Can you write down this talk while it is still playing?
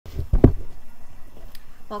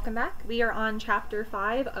Welcome back. We are on chapter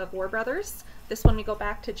 5 of War Brothers. This one we go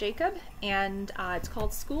back to Jacob, and it's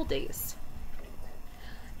called School Days.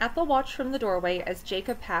 Ethel watched from the doorway as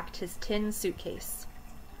Jacob packed his tin suitcase.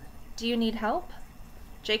 "Do you need help?"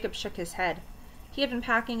 Jacob shook his head. He had been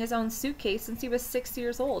packing his own suitcase since he was 6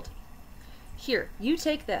 years old. "Here, you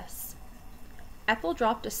take this." Ethel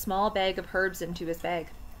dropped a small bag of herbs into his bag.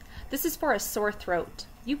 "This is for a sore throat.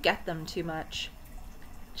 You get them too much."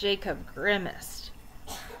 Jacob grimaced.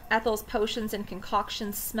 Ethel's potions and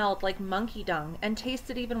concoctions smelled like monkey dung and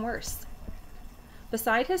tasted even worse.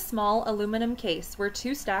 Beside his small aluminum case were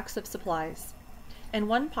 2 stacks of supplies. In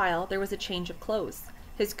one pile there was a change of clothes,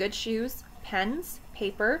 his good shoes, pens,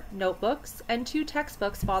 paper, notebooks, and 2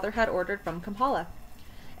 textbooks Father had ordered from Kampala.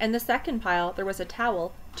 In the second pile there was a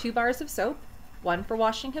towel, 2 bars of soap, 1 for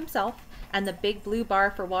washing himself, and the big blue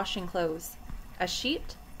bar for washing clothes, a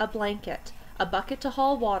sheet, a blanket, a bucket to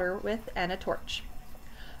haul water with, and a torch.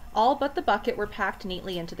 All but the bucket were packed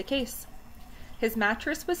neatly into the case. His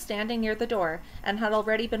mattress was standing near the door and had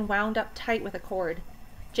already been wound up tight with a cord.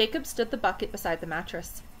 Jacob stood the bucket beside the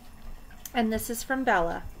mattress. "And this is from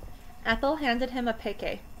Bella." Ethel handed him a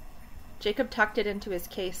peke. Jacob tucked it into his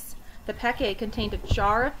case. The peke contained a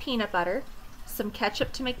jar of peanut butter, some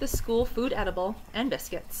ketchup to make the school food edible, and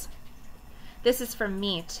biscuits. "This is from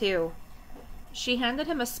me, too." She handed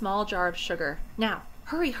him a small jar of sugar. "Now,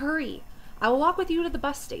 hurry, hurry! I will walk with you to the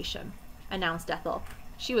bus station," announced Ethel.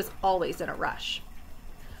 She was always in a rush.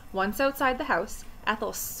 Once outside the house,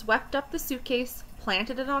 Ethel swept up the suitcase,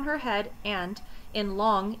 planted it on her head, and, in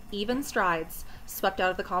long, even strides, swept out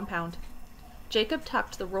of the compound. Jacob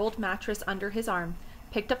tucked the rolled mattress under his arm,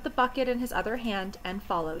 picked up the bucket in his other hand, and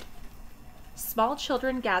followed. Small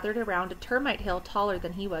children gathered around a termite hill taller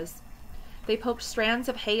than he was. They poked strands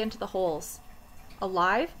of hay into the holes.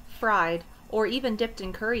 Alive, fried, or even dipped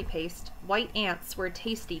in curry paste, white ants were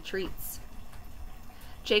tasty treats.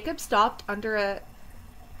 Jacob stopped under a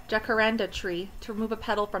jacaranda tree to remove a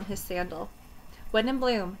petal from his sandal. When in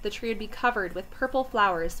bloom, the tree would be covered with purple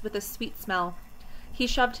flowers with a sweet smell. He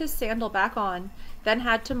shoved his sandal back on, then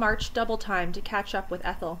had to march double time to catch up with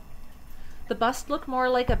Ethel. The bus looked more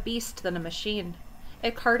like a beast than a machine.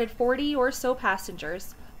 It carted 40 or so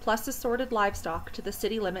passengers, plus assorted livestock to the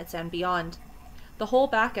city limits and beyond. The whole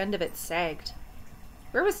back end of it sagged.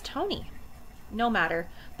 Where was Tony? No matter.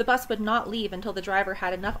 The bus would not leave until the driver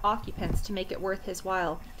had enough occupants to make it worth his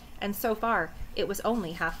while, and so far it was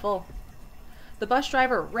only half full. The bus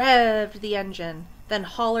driver revved the engine, then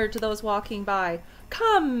hollered to those walking by,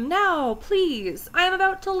 "Come now, please, I am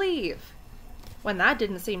about to leave." When that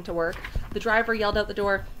didn't seem to work, the driver yelled out the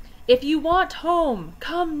door, "If you want home,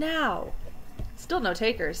 come now." Still no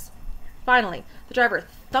takers. Finally, the driver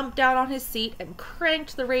thumped down on his seat and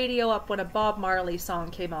cranked the radio up when a Bob Marley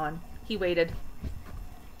song came on. He waited.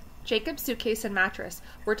 Jacob's suitcase and mattress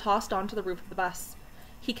were tossed onto the roof of the bus.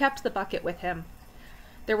 He kept the bucket with him.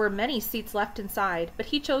 There were many seats left inside, but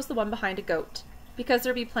he chose the one behind a goat, because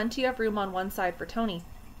there'd be plenty of room on one side for Tony.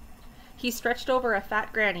 He stretched over a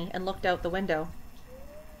fat granny and looked out the window.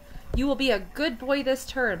 "You will be a good boy this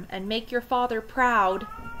term and make your father proud,"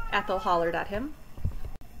 Ethel hollered at him.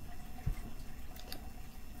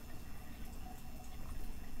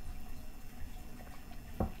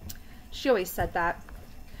 She always said that.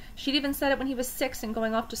 She'd even said it when he was 6 and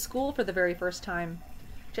going off to school for the very first time.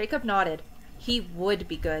 Jacob nodded. He would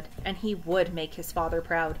be good, and he would make his father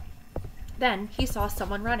proud. Then he saw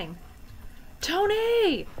someone running.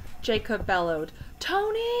 "Tony!" Jacob bellowed.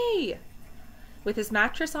 "Tony!" With his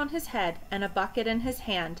mattress on his head and a bucket in his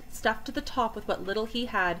hand, stuffed to the top with what little he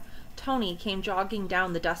had, Tony came jogging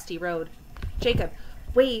down the dusty road. Jacob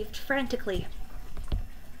waved frantically.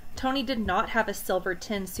 Tony did not have a silver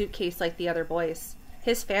tin suitcase like the other boys.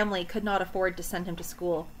 His family could not afford to send him to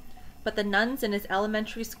school. But the nuns in his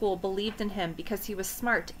elementary school believed in him because he was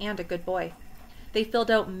smart and a good boy. They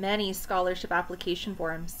filled out many scholarship application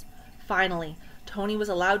forms. Finally, Tony was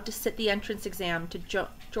allowed to sit the entrance exam to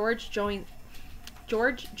George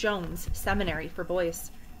Jones Seminary for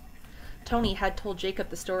Boys. Tony had told Jacob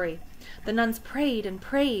the story. The nuns prayed and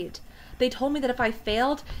prayed. They told me that if I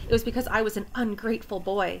failed, it was because I was an ungrateful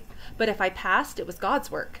boy. But if I passed, it was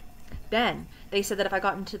God's work. Then they said that if I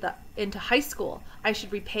got into high school, I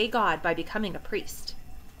should repay God by becoming a priest.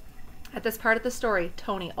 At this part of the story,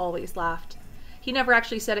 Tony always laughed. He never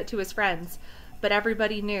actually said it to his friends, but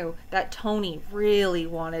everybody knew that Tony really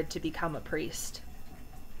wanted to become a priest.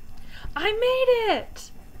 "I made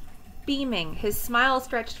it!" Beaming, his smile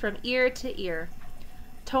stretched from ear to ear.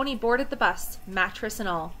 Tony boarded the bus, mattress and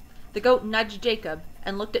all. The goat nudged Jacob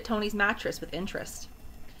and looked at Tony's mattress with interest.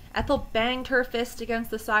 Ethel banged her fist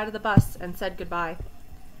against the side of the bus and said goodbye.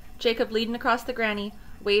 Jacob leaned across the granny,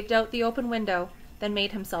 waved out the open window, then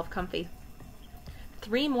made himself comfy.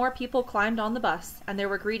 3 more people climbed on the bus, and there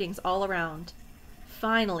were greetings all around.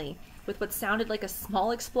 Finally, with what sounded like a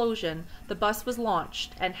small explosion, the bus was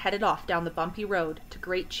launched and headed off down the bumpy road to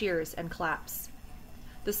great cheers and claps.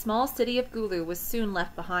 The small city of Gulu was soon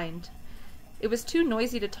left behind. It was too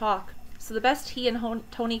noisy to talk, so the best he and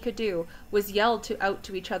Tony could do was yell out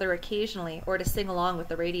to each other occasionally or to sing along with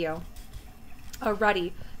the radio. A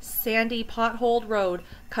rutty, sandy, potholed road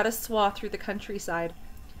cut a swath through the countryside.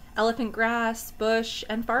 Elephant grass, bush,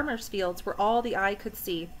 and farmers' fields were all the eye could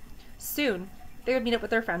see. Soon, they would meet up with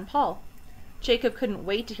their friend Paul. Jacob couldn't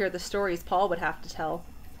wait to hear the stories Paul would have to tell.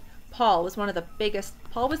 Paul was the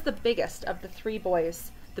biggest of the 3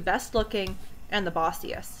 boys, the best looking, and the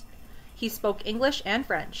bossiest. He spoke English and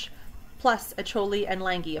French, plus Acholi and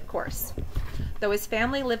Langi, of course. Though his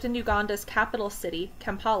family lived in Uganda's capital city,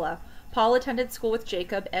 Kampala, Paul attended school with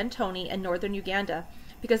Jacob and Tony in northern Uganda,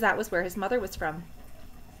 because that was where his mother was from.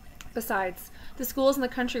 Besides, the schools in the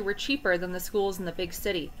country were cheaper than the schools in the big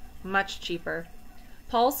city, much cheaper.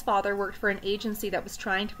 Paul's father worked for an agency that was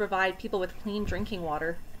trying to provide people with clean drinking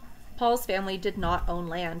water. Paul's family did not own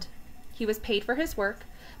land. He was paid for his work,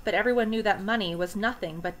 but everyone knew that money was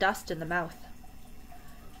nothing but dust in the mouth.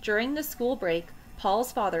 During the school break,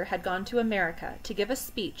 Paul's father had gone to America to give a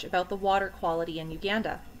speech about the water quality in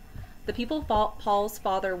Uganda. The people Paul's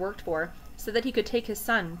father worked for said that he could take his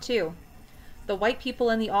son, too. The white people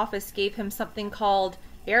in the office gave him something called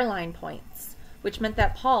airline points, which meant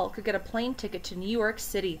that Paul could get a plane ticket to New York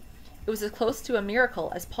City. It was as close to a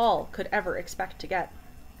miracle as Paul could ever expect to get.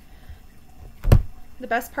 The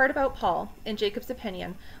best part about Paul, in Jacob's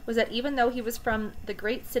opinion, was that even though he was from the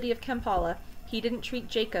great city of Kampala, he didn't treat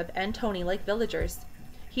Jacob and Tony like villagers.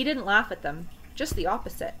 He didn't laugh at them, just the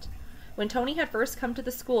opposite. When Tony had first come to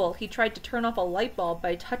the school, he tried to turn off a light bulb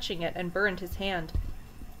by touching it and burned his hand.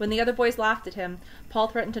 When the other boys laughed at him, Paul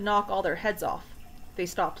threatened to knock all their heads off. They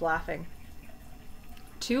stopped laughing.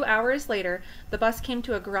 2 hours later, the bus came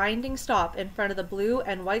to a grinding stop in front of the blue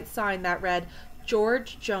and white sign that read,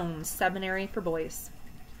 George Jones Seminary for Boys.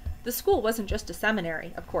 The school wasn't just a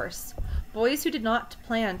seminary, of course. Boys who did not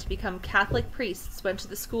plan to become Catholic priests went to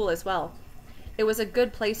the school as well. It was a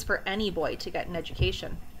good place for any boy to get an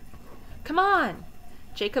education. Come on!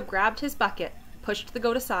 Jacob grabbed his bucket, pushed the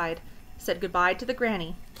goat aside, said goodbye to the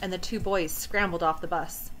granny, and the 2 boys scrambled off the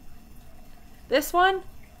bus. This one?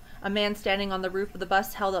 A man standing on the roof of the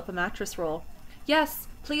bus held up a mattress roll. Yes,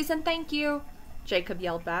 please and thank you, Jacob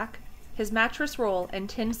yelled back. His mattress roll and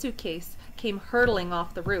tin suitcase came hurtling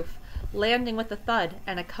off the roof, landing with a thud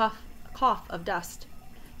and a cough of dust.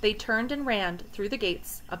 They turned and ran through the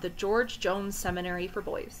gates of the George Jones Seminary for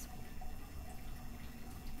Boys.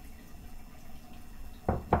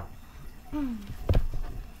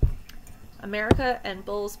 America and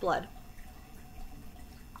Bull's Blood.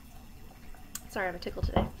 Sorry, I have a tickle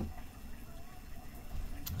today.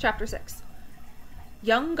 Chapter 6.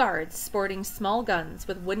 Young guards sporting small guns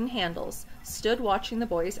with wooden handles stood watching the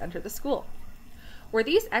boys enter the school. Were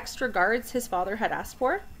these extra guards his father had asked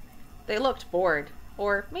for? They looked bored,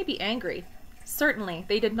 or maybe angry. Certainly,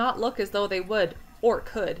 they did not look as though they would, or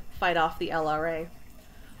could, fight off the LRA.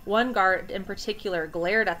 One guard in particular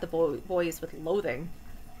glared at the boys with loathing.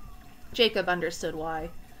 Jacob understood why.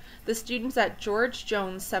 The students at George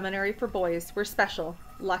Jones Seminary for Boys were special,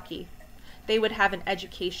 lucky. They would have an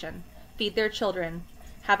education, feed their children,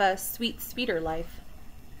 have a sweeter life.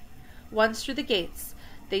 Once through the gates,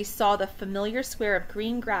 they saw the familiar square of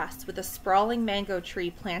green grass with a sprawling mango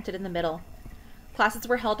tree planted in the middle. Classes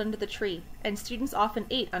were held under the tree, and students often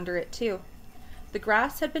ate under it too. The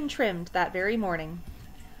grass had been trimmed that very morning.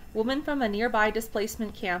 Women from a nearby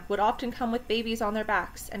displacement camp would often come with babies on their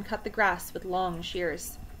backs and cut the grass with long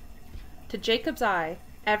shears. To Jacob's eye,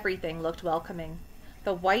 everything looked welcoming.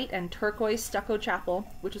 The white and turquoise stucco chapel,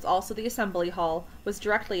 which was also the assembly hall, was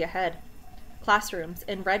directly ahead. Classrooms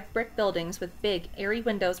in red brick buildings with big, airy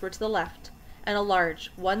windows were to the left, and a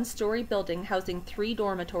large, one-story building housing 3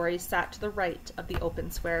 dormitories sat to the right of the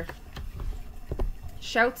open square.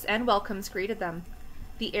 Shouts and welcomes greeted them.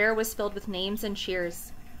 The air was filled with names and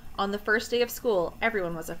cheers. On the first day of school,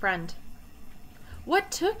 everyone was a friend.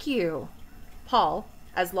 What took you? Paul,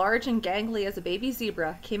 as large and gangly as a baby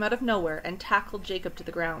zebra, came out of nowhere and tackled Jacob to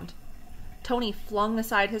the ground. Tony flung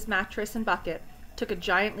aside his mattress and bucket, took a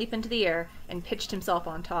giant leap into the air, and pitched himself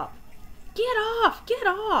on top. Get off! Get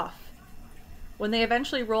off! When they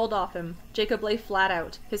eventually rolled off him, Jacob lay flat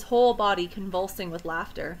out, his whole body convulsing with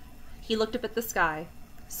laughter. He looked up at the sky.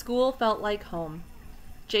 School felt like home.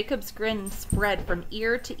 Jacob's grin spread from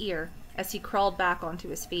ear to ear as he crawled back onto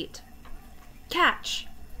his feet. Catch!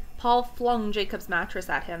 Paul flung Jacob's mattress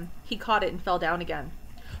at him. He caught it and fell down again.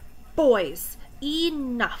 "Boys,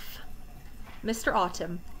 enough!" Mr.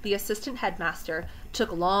 Autumn, the assistant headmaster,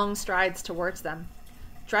 took long strides towards them.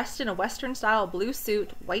 Dressed in a Western-style blue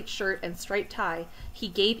suit, white shirt, and striped tie, he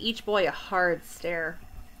gave each boy a hard stare.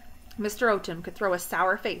 Mr. Autumn could throw a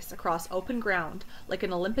sour face across open ground like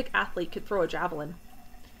an Olympic athlete could throw a javelin.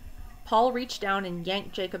 Paul reached down and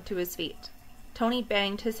yanked Jacob to his feet. Tony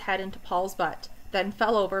banged his head into Paul's butt, then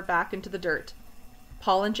fell over back into the dirt.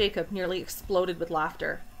 Paul and Jacob nearly exploded with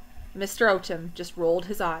laughter. Mr. Autumn just rolled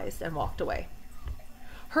his eyes and walked away.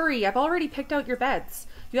 "Hurry, I've already picked out your beds.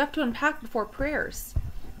 You have to unpack before prayers."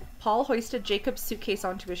 Paul hoisted Jacob's suitcase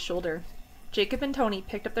onto his shoulder. Jacob and Tony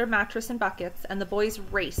picked up their mattress and buckets, and the boys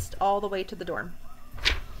raced all the way to the dorm.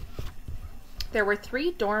 There were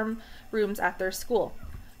 3 dorm rooms at their school.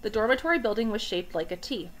 The dormitory building was shaped like a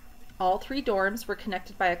T. All 3 dorms were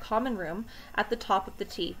connected by a common room at the top of the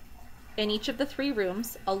T. In each of the 3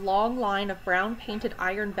 rooms, a long line of brown-painted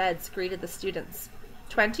iron beds greeted the students.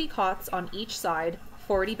 20 cots on each side,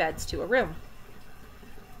 40 beds to a room.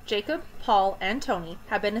 Jacob, Paul, and Tony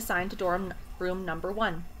had been assigned to dorm room number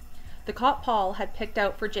 1. The cot Paul had picked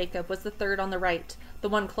out for Jacob was the 3rd on the right, the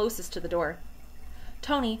one closest to the door.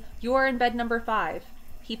 "Tony, you are in bed number 5.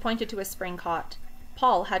 He pointed to a spring cot.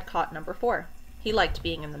 Paul had cot number 4. He liked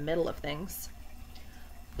being in the middle of things.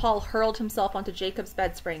 Paul hurled himself onto Jacob's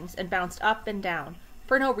bed springs and bounced up and down,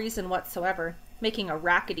 for no reason whatsoever, making a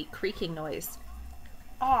rackety creaking noise.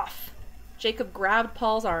 "Off!" Jacob grabbed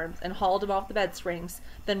Paul's arms and hauled him off the bed springs,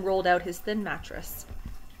 then rolled out his thin mattress.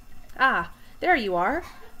 "Ah, there you are!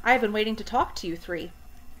 I have been waiting to talk to you 3.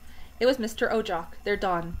 It was Mr. Ojock, their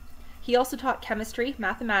Don. He also taught chemistry,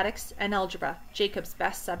 mathematics, and algebra, Jacob's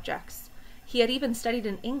best subjects. He had even studied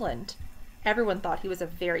in England. Everyone thought he was a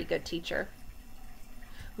very good teacher.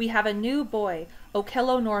 "We have a new boy,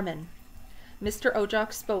 Okello Norman." Mr.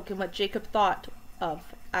 Ojock spoke in what Jacob thought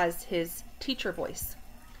of as his teacher voice.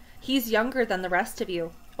 "He's younger than the rest of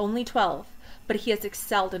you, only 12, but he has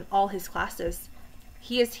excelled in all his classes.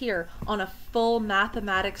 He is here on a full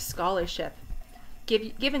mathematics scholarship.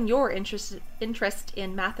 Given your interest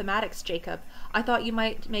in mathematics, Jacob, I thought you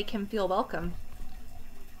might make him feel welcome."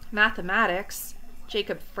 "Mathematics?"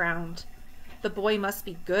 Jacob frowned. The boy must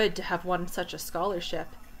be good to have won such a scholarship.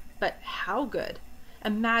 But how good?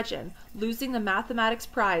 Imagine losing the mathematics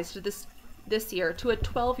prize to this year to a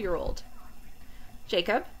 12-year-old.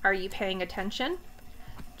 "Jacob, are you paying attention?"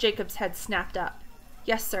 Jacob's head snapped up.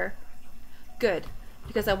 "Yes, sir." "Good,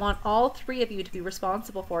 because I want all 3 of you to be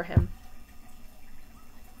responsible for him.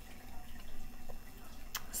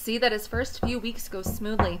 See that his first few weeks go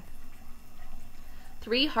smoothly."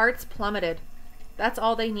 3 hearts plummeted. That's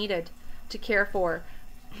all they needed to care for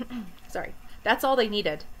that's all they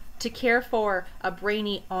needed to care for a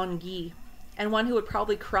brainy ennui, and one who would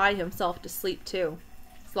probably cry himself to sleep too,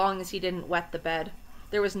 as long as he didn't wet the bed.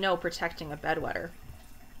 There was no protecting a bedwetter.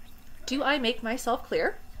 "Do I make myself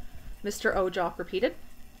clear?" Mr. Ojock repeated.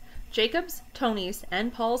 Jacob's, Tony's,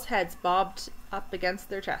 and Paul's heads bobbed up against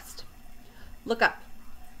their chest. "Look up.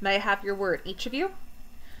 May I have your word, each of you?"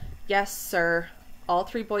 "Yes, sir." All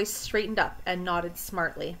 3 boys straightened up and nodded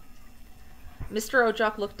smartly. Mr.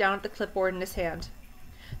 Ojock looked down at the clipboard in his hand.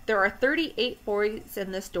 "There are 38 boys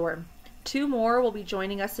in this dorm. 2 more will be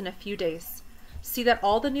joining us in a few days. See that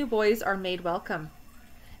all the new boys are made welcome."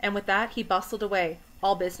 And with that he bustled away,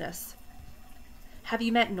 all business. "Have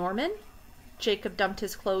you met Norman?" Jacob dumped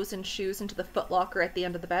his clothes and shoes into the footlocker at the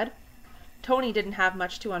end of the bed. Tony didn't have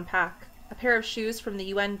much to unpack. A pair of shoes from the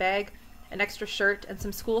UN bag, an extra shirt, and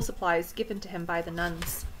some school supplies given to him by the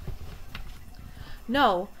nuns.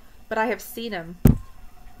 "No, but I have seen him.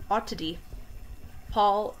 Ottedy."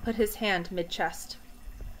 Paul put his hand mid-chest.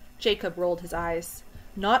 Jacob rolled his eyes.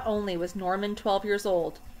 Not only was Norman 12 years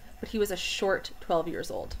old, but he was a short 12 years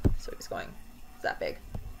old. So he was going, "Is that big?"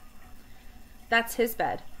 "That's his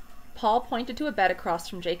bed." Paul pointed to a bed across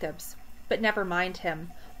from Jacob's. "But never mind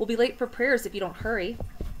him. We'll be late for prayers if you don't hurry."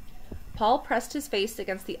 Paul pressed his face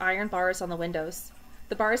against the iron bars on the windows.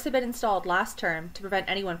 The bars had been installed last term to prevent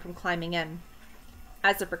anyone from climbing in.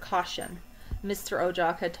 "As a precaution," Mr.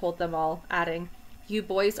 Ojock had told them all, adding, "You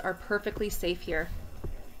boys are perfectly safe here."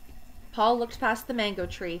 Paul looked past the mango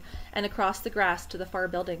tree and across the grass to the far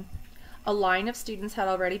building. A line of students had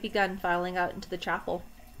already begun filing out into the chapel.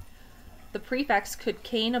 The prefects could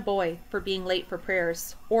cane a boy for being late for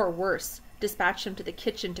prayers, or worse, dispatch him to the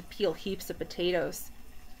kitchen to peel heaps of potatoes.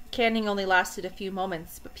 Canning only lasted a few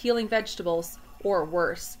moments, but peeling vegetables, or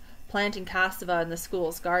worse, planting cassava in the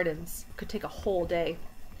school's gardens, could take a whole day.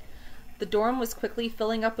 The dorm was quickly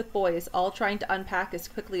filling up with boys, all trying to unpack as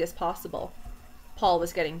quickly as possible. Paul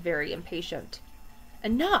was getting very impatient.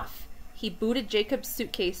 Enough! He booted Jacob's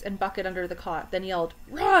suitcase and bucket under the cot, then yelled,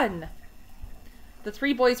 "Run!" The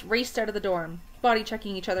three boys raced out of the dorm,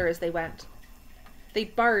 body-checking each other as they went. They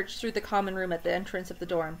barged through the common room at the entrance of the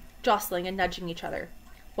dorm, jostling and nudging each other.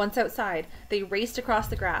 Once outside, they raced across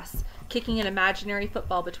the grass, kicking an imaginary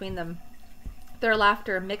football between them. Their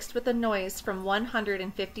laughter mixed with the noise from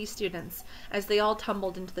 150 students as they all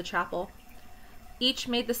tumbled into the chapel. Each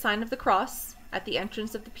made the sign of the cross at the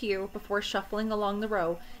entrance of the pew before shuffling along the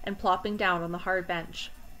row and plopping down on the hard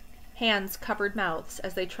bench. Hands covered mouths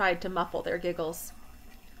as they tried to muffle their giggles.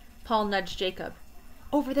 Paul nudged Jacob.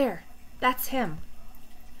 "Over there! That's him!"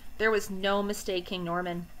 There was no mistaking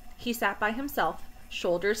Norman. He sat by himself,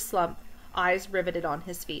 shoulders slumped, eyes riveted on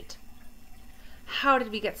his feet. "How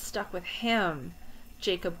did we get stuck with him?"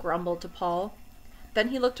 Jacob grumbled to Paul. Then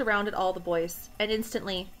he looked around at all the boys, and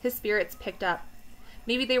instantly his spirits picked up.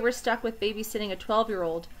 Maybe they were stuck with babysitting a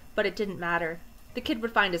 12-year-old, but it didn't matter. The kid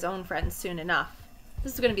would find his own friends soon enough.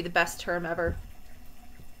 This is going to be the best term ever.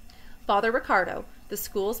 Father Ricardo, the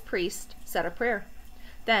school's priest, said a prayer.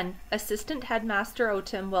 Then, Assistant Headmaster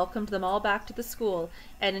Otim welcomed them all back to the school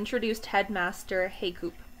and introduced Headmaster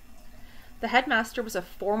Haycoop. The headmaster was a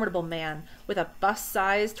formidable man with a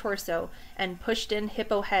bust-sized torso and pushed-in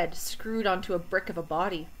hippo head screwed onto a brick of a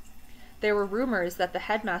body. There were rumors that the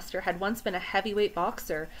headmaster had once been a heavyweight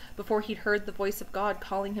boxer before he'd heard the voice of God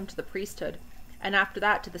calling him to the priesthood, and after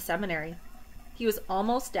that to the seminary. He was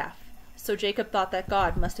almost deaf, so Jacob thought that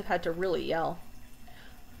God must have had to really yell.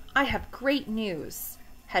 "I have great news,"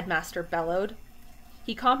 Headmaster bellowed.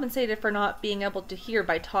 He compensated for not being able to hear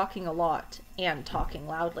by talking a lot and talking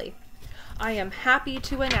loudly. "I am happy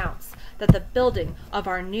to announce that the building of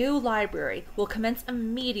our new library will commence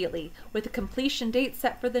immediately with a completion date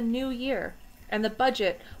set for the new year, and the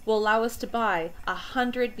budget will allow us to buy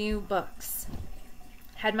 100 new books."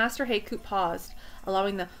 Headmaster Haycoop paused,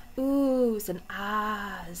 allowing the oohs and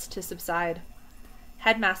ahs to subside.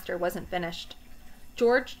 Headmaster wasn't finished.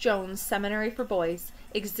 George Jones Seminary for Boys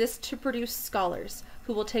exists to produce scholars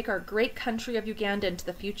who will take our great country of Uganda into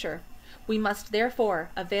the future. We must therefore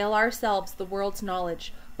avail ourselves the world's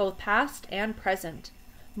knowledge, both past and present.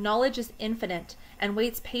 Knowledge is infinite and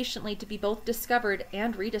waits patiently to be both discovered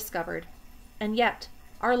and rediscovered. And yet,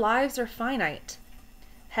 our lives are finite.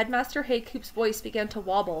 Headmaster Haycoop's voice began to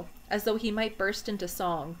wobble, as though he might burst into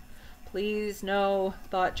song. Please no,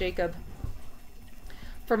 thought Jacob.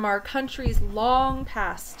 From our country's long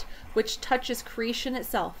past, which touches creation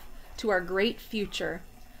itself, to our great future.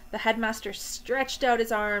 The headmaster stretched out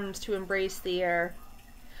his arms to embrace the air.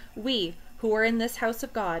 We, who are in this house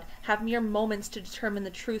of God, have mere moments to determine the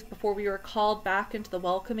truth before we are called back into the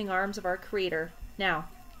welcoming arms of our Creator. Now,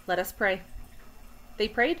 let us pray. They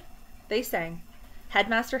prayed. They sang.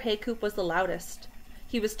 Headmaster Haycoop was the loudest.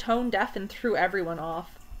 He was tone deaf and threw everyone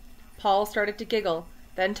off. Paul started to giggle,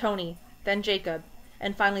 then Tony, then Jacob,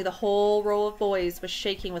 and finally the whole row of boys was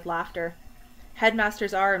shaking with laughter.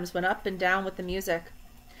 Headmaster's arms went up and down with the music.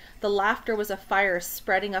 The laughter was a fire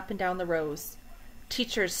spreading up and down the rows.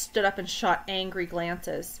 Teachers stood up and shot angry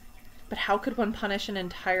glances. But how could one punish an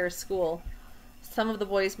entire school? Some of the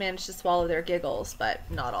boys managed to swallow their giggles, but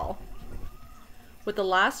not all. With the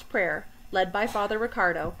last prayer, led by Father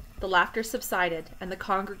Ricardo, the laughter subsided, and the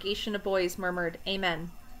congregation of boys murmured,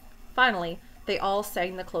 "Amen." Finally, they all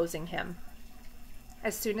sang the closing hymn.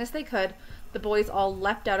 As soon as they could, the boys all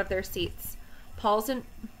leapt out of their seats. Paul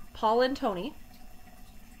and Tony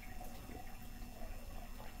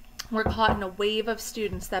were caught in a wave of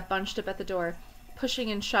students that bunched up at the door, pushing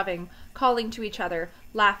and shoving, calling to each other,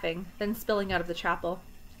 laughing, then spilling out of the chapel.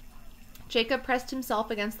 Jacob pressed himself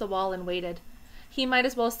against the wall and waited. He might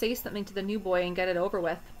as well say something to the new boy and get it over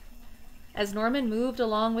with. As Norman moved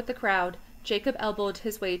along with the crowd, Jacob elbowed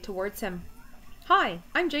his way towards him. "Hi,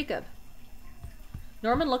 I'm Jacob."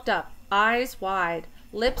 Norman looked up, eyes wide,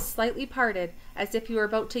 lips slightly parted, as if he were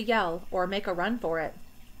about to yell or make a run for it.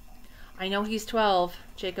 I know he's 12,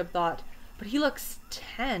 Jacob thought, but he looks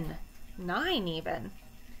 10, 9 even.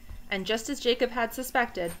 And just as Jacob had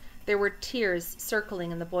suspected, there were tears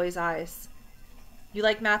circling in the boy's eyes. "You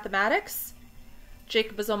like mathematics?"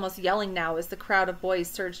 Jacob was almost yelling now as the crowd of boys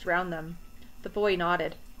surged round them. The boy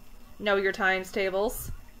nodded. "Know your times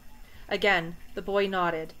tables?" Again, the boy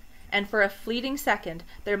nodded, and for a fleeting second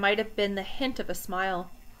there might have been the hint of a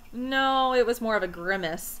smile. No, it was more of a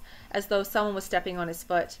grimace, as though someone was stepping on his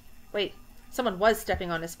foot. Wait, someone was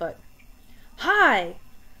stepping on his foot. "Hi!"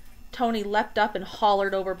 Tony leapt up and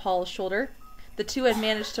hollered over Paul's shoulder. The two had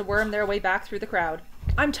managed to worm their way back through the crowd.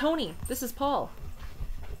 "I'm Tony. This is Paul."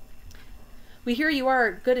 "We hear you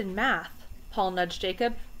are good in math." Paul nudged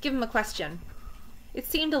Jacob. "Give him a question." It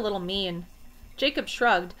seemed a little mean. Jacob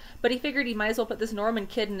shrugged, but he figured he might as well put this Norman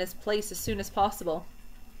kid in his place as soon as possible.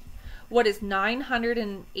 What is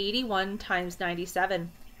 981 times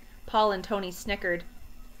 97? Paul and Tony snickered.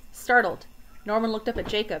 Startled, Norman looked up at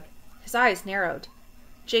Jacob. His eyes narrowed.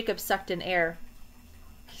 Jacob sucked in air.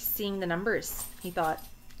 He's seeing the numbers, he thought.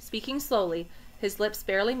 Speaking slowly, his lips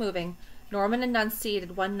barely moving, Norman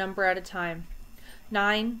enunciated one number at a time.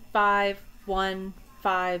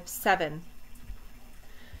 95157.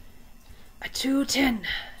 A 210,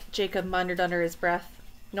 Jacob muttered under his breath.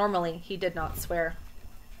 Normally, he did not swear.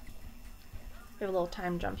 We have a little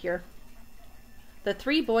time jump here. The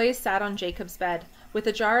three boys sat on Jacob's bed, with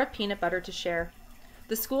a jar of peanut butter to share.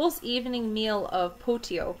 The school's evening meal of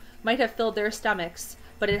potio might have filled their stomachs,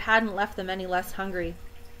 but it hadn't left them any less hungry.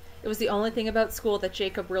 It was the only thing about school that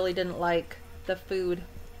Jacob really didn't like, the food.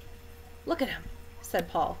 Look at him, said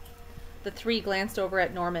Paul. The three glanced over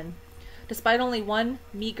at Norman. Despite only one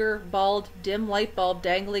meager, bald, dim light bulb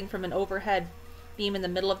dangling from an overhead beam in the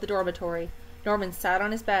middle of the dormitory, Norman sat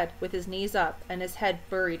on his bed with his knees up and his head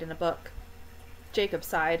buried in a book. Jacob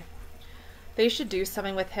sighed. They should do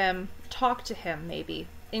something with him, talk to him, maybe,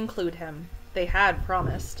 include him. They had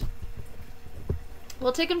promised.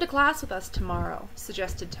 We'll take him to class with us tomorrow,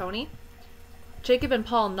 suggested Tony. Jacob and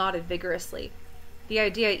Paul nodded vigorously. The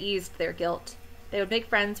idea eased their guilt. They would make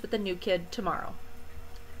friends with the new kid tomorrow.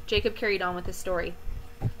 Jacob carried on with his story.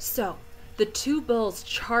 So, the two bulls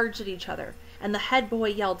charged at each other, and the head boy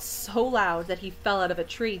yelled so loud that he fell out of a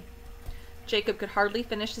tree. Jacob could hardly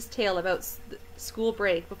finish his tale about school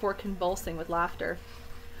break before convulsing with laughter.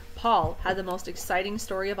 Paul had the most exciting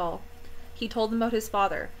story of all. He told them about his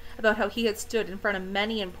father, about how he had stood in front of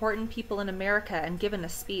many important people in America and given a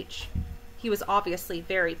speech. He was obviously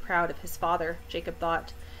very proud of his father, Jacob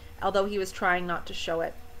thought, although he was trying not to show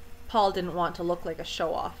it. Paul didn't want to look like a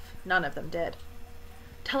show-off. None of them did.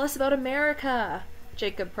 Tell us about America,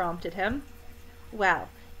 Jacob prompted him. Well,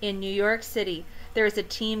 in New York City, there is a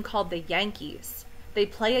team called the Yankees. They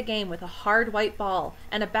play a game with a hard white ball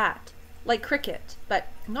and a bat, like cricket, but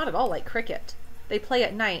not at all like cricket. They play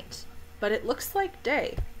at night, but it looks like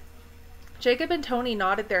day. Jacob and Tony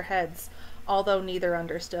nodded their heads, although neither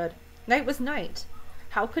understood. Night was night.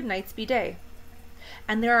 How could nights be day?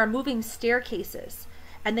 And there are moving staircases,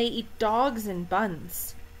 and they eat dogs in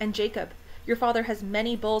buns. And Jacob, your father has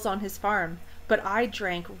many bulls on his farm, but I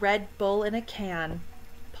drank Red Bull in a can.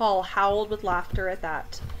 Paul howled with laughter at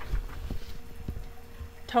that.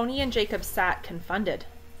 Tony and Jacob sat confounded.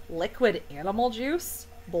 Liquid animal juice?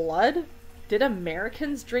 Blood? Did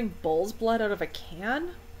Americans drink bull's blood out of a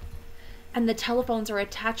can? And the telephones are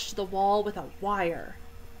attached to the wall with a wire.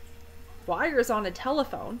 Wires on a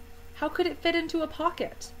telephone? How could it fit into a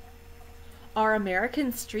pocket? Are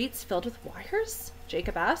American streets filled with wires?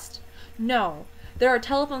 Jacob asked. No, there are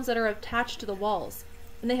telephones that are attached to the walls,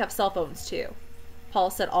 and they have cell phones too. Paul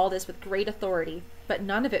said all this with great authority, but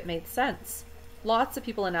none of it made sense. Lots of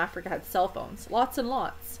people in Africa had cell phones, lots and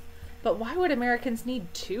lots. But why would Americans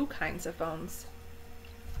need two kinds of phones?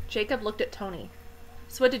 Jacob looked at Tony.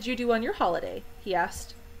 So what did you do on your holiday? He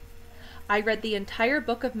asked. I read the entire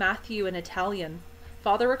book of Matthew in Italian.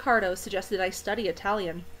 Father Riccardo suggested I study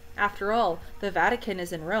Italian. After all, the Vatican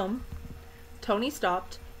is in Rome. Tony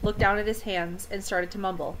stopped, looked down at his hands, and started to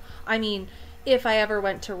mumble. I mean, if I ever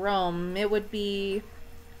went to Rome, it would be...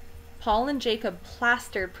 Paul and Jacob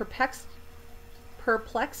plastered perplexed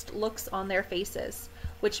looks on their faces,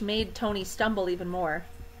 which made Tony stumble even more.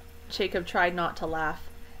 Jacob tried not to laugh.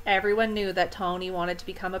 Everyone knew that Tony wanted to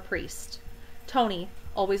become a priest. Tony,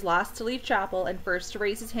 always last to leave chapel and first to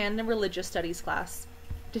raise his hand in religious studies class.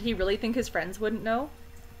 Did he really think his friends wouldn't know?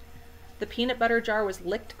 The peanut butter jar was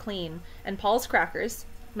licked clean, and Paul's crackers,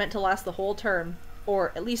 meant to last the whole term,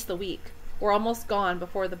 or at least the week, were almost gone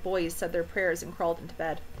before the boys said their prayers and crawled into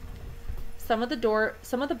bed. Some of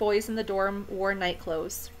the boys in the dorm wore night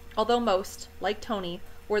clothes, although most, like Tony,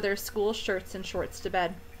 wore their school shirts and shorts to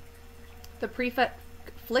bed. The prefect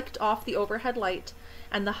flicked off the overhead light,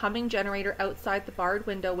 and the humming generator outside the barred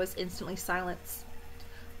window was instantly silenced.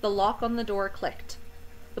 The lock on the door clicked.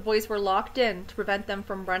 The boys were locked in to prevent them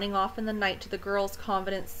from running off in the night to the girls'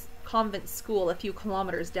 convent school a few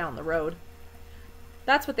kilometers down the road.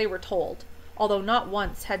 That's what they were told, although not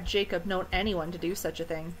once had Jacob known anyone to do such a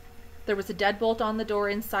thing. There was a deadbolt on the door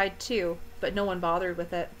inside too, but no one bothered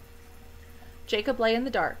with it. Jacob lay in the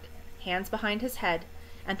dark, hands behind his head,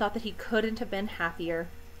 and thought that he couldn't have been happier.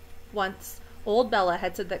 Once, old Bella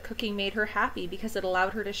had said that cooking made her happy because it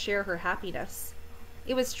allowed her to share her happiness.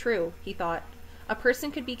 It was true, he thought. A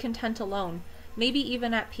person could be content alone, maybe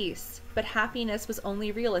even at peace, but happiness was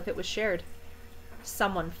only real if it was shared.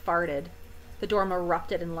 Someone farted. The dorm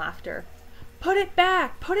erupted in laughter. "Put it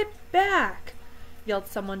back! Put it back!" yelled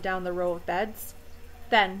someone down the row of beds.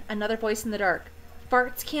 Then, another voice in the dark.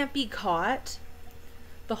 "Farts can't be caught!"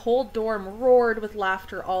 The whole dorm roared with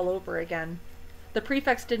laughter all over again. The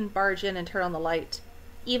prefects didn't barge in and turn on the light.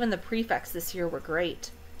 Even the prefects this year were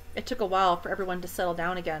great. It took a while for everyone to settle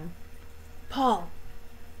down again. "Paul,"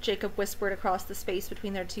 Jacob whispered across the space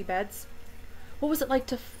between their two beds. "What was it like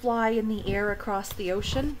to fly in the air across the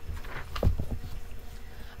ocean?"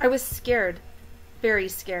 "I was scared, very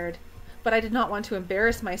scared, but I did not want to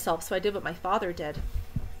embarrass myself, so I did what my father did."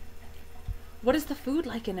 "What is the food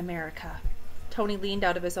like in America?" Tony leaned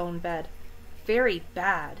out of his own bed. "Very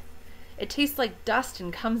bad. It tastes like dust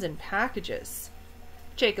and comes in packages."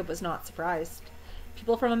 Jacob was not surprised.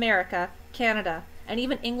 People from America, Canada, and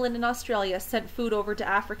even England and Australia sent food over to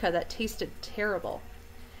Africa that tasted terrible.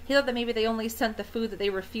 He thought that maybe they only sent the food that they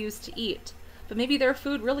refused to eat, but maybe their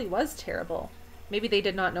food really was terrible. Maybe they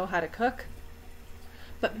did not know how to cook.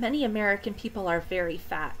 "But many American people are very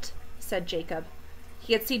fat," said Jacob.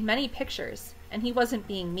 He had seen many pictures, and he wasn't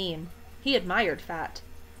being mean. He admired fat.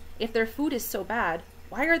 If their food is so bad,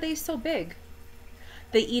 why are they so big?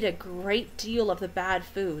 "They eat a great deal of the bad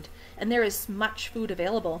food, and there is much food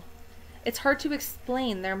available. It's hard to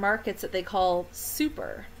explain their markets that they call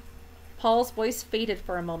super." Paul's voice faded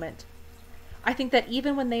for a moment. "I think that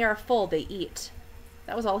even when they are full, they eat."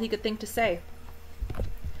 That was all he could think to say.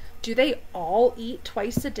 "Do they all eat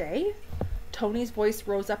twice a day?" Tony's voice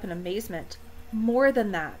rose up in amazement. "More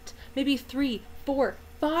than that. Maybe 3, 4,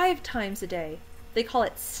 5 times a day. They call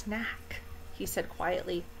it snack," he said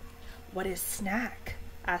quietly. "What is snack?"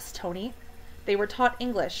 asked Tony. They were taught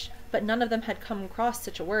English, but none of them had come across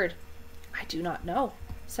such a word. "I do not know,"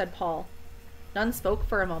 said Paul. None spoke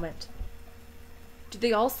for a moment. "Do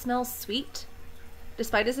they all smell sweet?"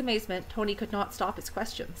 Despite his amazement, Tony could not stop his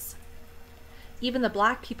questions. "Even the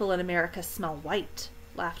black people in America smell white,"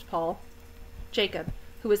 laughed Paul. Jacob,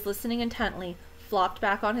 who was listening intently, flopped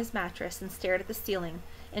back on his mattress and stared at the ceiling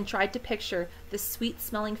and tried to picture the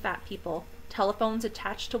sweet-smelling fat people, telephones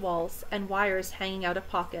attached to walls, and wires hanging out of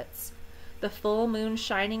pockets. The full moon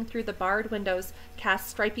shining through the barred windows cast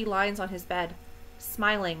stripy lines on his bed.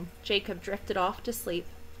 Smiling, Jacob drifted off to sleep.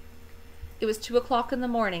 It was 2 o'clock in the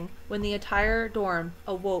morning when the entire dorm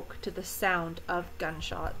awoke to the sound of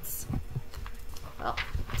gunshots. Well,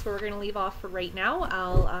 that's where we're going to leave off for right now.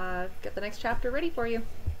 I'll get the next chapter ready for you.